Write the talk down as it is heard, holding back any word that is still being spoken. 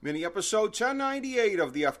Mini episode 1098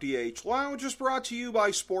 of the FDH Lounge is brought to you by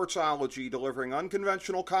Sportsology, delivering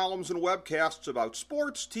unconventional columns and webcasts about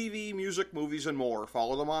sports, TV, music, movies, and more.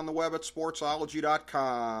 Follow them on the web at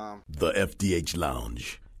sportsology.com. The FDH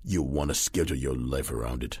Lounge. You want to schedule your life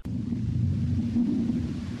around it.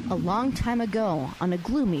 A long time ago, on a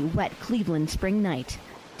gloomy, wet Cleveland spring night,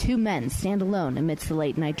 two men stand alone amidst the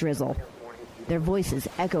late-night drizzle. Their voices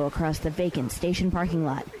echo across the vacant station parking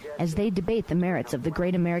lot as they debate the merits of the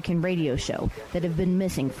great American radio show that have been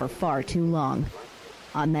missing for far too long.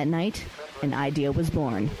 On that night, an idea was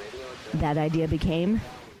born. That idea became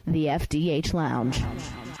the FDH Lounge.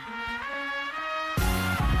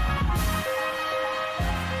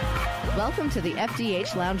 Welcome to the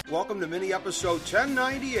FDH Lounge. Welcome to mini episode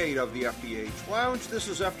 1098 of the FDH Lounge. This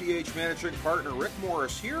is FDH Managing Partner Rick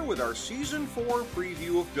Morris here with our Season 4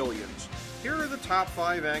 preview of Billions. Here are the top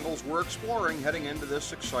 5 angles we're exploring heading into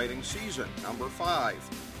this exciting season. Number 5.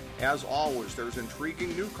 As always, there's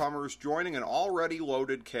intriguing newcomers joining an already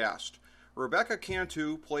loaded cast. Rebecca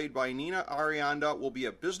Cantu, played by Nina Arianda, will be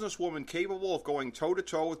a businesswoman capable of going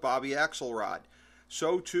toe-to-toe with Bobby Axelrod.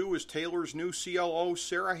 So too is Taylor's new CLO,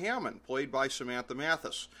 Sarah Hammond, played by Samantha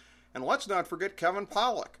Mathis. And let's not forget Kevin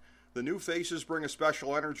Pollak. The new faces bring a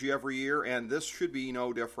special energy every year, and this should be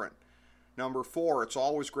no different. Number 4, it's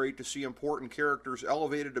always great to see important characters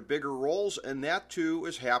elevated to bigger roles, and that too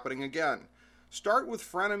is happening again. Start with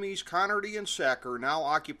frenemies Connerty and Sacker now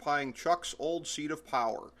occupying Chuck's old seat of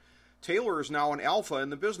power. Taylor is now an alpha in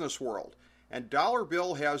the business world, and Dollar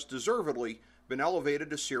Bill has deservedly been elevated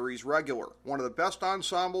to series regular. One of the best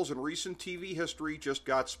ensembles in recent TV history just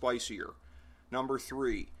got spicier. Number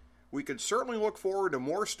 3, we can certainly look forward to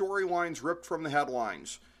more storylines ripped from the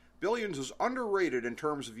headlines. Billions is underrated in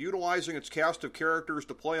terms of utilizing its cast of characters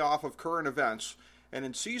to play off of current events, and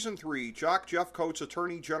in Season 3, Jock Jeffcoat's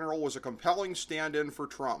Attorney General was a compelling stand-in for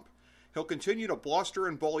Trump. He'll continue to bluster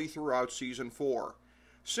and bully throughout Season 4.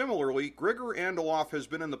 Similarly, Grigor Andeloff has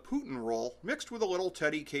been in the Putin role, mixed with a little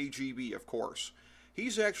Teddy KGB, of course.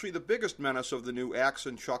 He's actually the biggest menace of the new Axe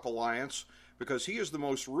and Chuck alliance, because he is the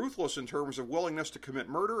most ruthless in terms of willingness to commit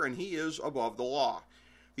murder, and he is above the law.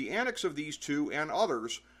 The antics of these two and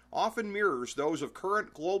others often mirrors those of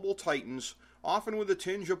current global titans, often with a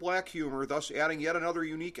tinge of black humor, thus adding yet another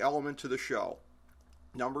unique element to the show.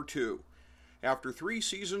 Number 2. After 3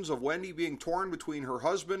 seasons of Wendy being torn between her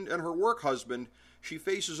husband and her work husband, she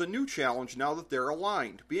faces a new challenge now that they're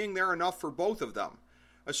aligned, being there enough for both of them.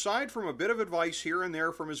 Aside from a bit of advice here and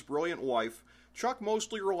there from his brilliant wife, Chuck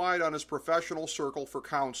mostly relied on his professional circle for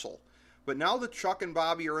counsel. But now that Chuck and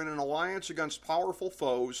Bobby are in an alliance against powerful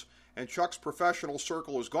foes, and Chuck's professional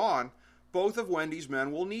circle is gone, both of Wendy's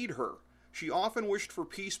men will need her. She often wished for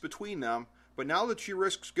peace between them, but now that she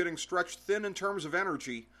risks getting stretched thin in terms of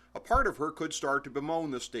energy, a part of her could start to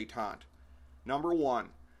bemoan this detente. Number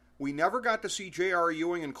 1. We never got to see J.R.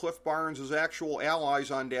 Ewing and Cliff Barnes as actual allies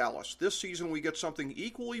on Dallas. This season we get something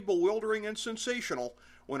equally bewildering and sensational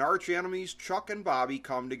when arch enemies Chuck and Bobby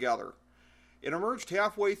come together. It emerged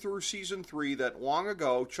halfway through Season 3 that long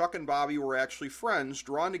ago Chuck and Bobby were actually friends,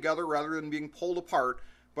 drawn together rather than being pulled apart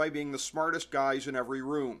by being the smartest guys in every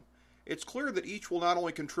room. It's clear that each will not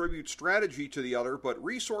only contribute strategy to the other, but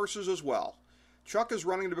resources as well. Chuck is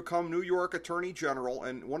running to become New York Attorney General,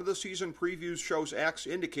 and one of the season previews shows acts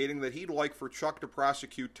indicating that he'd like for Chuck to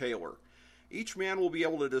prosecute Taylor. Each man will be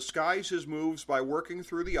able to disguise his moves by working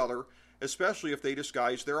through the other, especially if they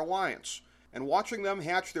disguise their alliance. And watching them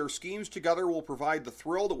hatch their schemes together will provide the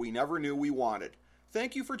thrill that we never knew we wanted.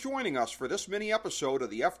 Thank you for joining us for this mini episode of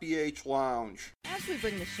the FDH Lounge. As we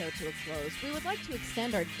bring the show to a close, we would like to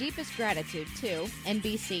extend our deepest gratitude to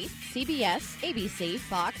NBC, CBS, ABC,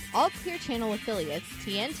 Fox, all Clear Channel affiliates,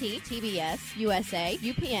 TNT, TBS, USA,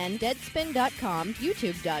 UPN, Deadspin.com,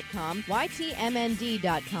 YouTube.com,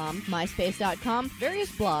 YTMND.com, MySpace.com,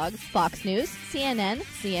 various blogs, Fox News, CNN,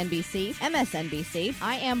 CNBC, MSNBC,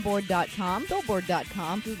 IamBoard.com,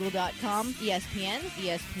 Billboard.com, Google.com, ESPN,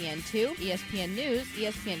 ESPN2, ESPN News,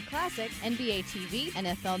 ESPN Classic, NBA TV,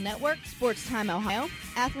 NFL Network, Sports Time Ohio,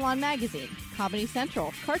 Athlon Magazine, Comedy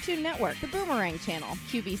Central, Cartoon Network, The Boomerang Channel,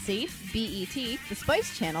 QVC, BET, The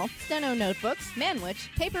Spice Channel, Steno Notebooks,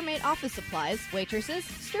 Manwich, Papermate Office Supplies, waitresses,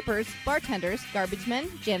 strippers, bartenders, garbage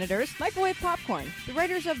men, janitors, microwave popcorn, the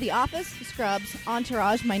writers of The Office, Scrubs,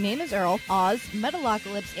 Entourage, My Name is Earl, Oz,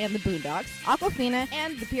 Metalocalypse and the Boondocks, Aquafina,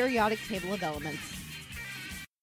 and the Periodic Table of Elements.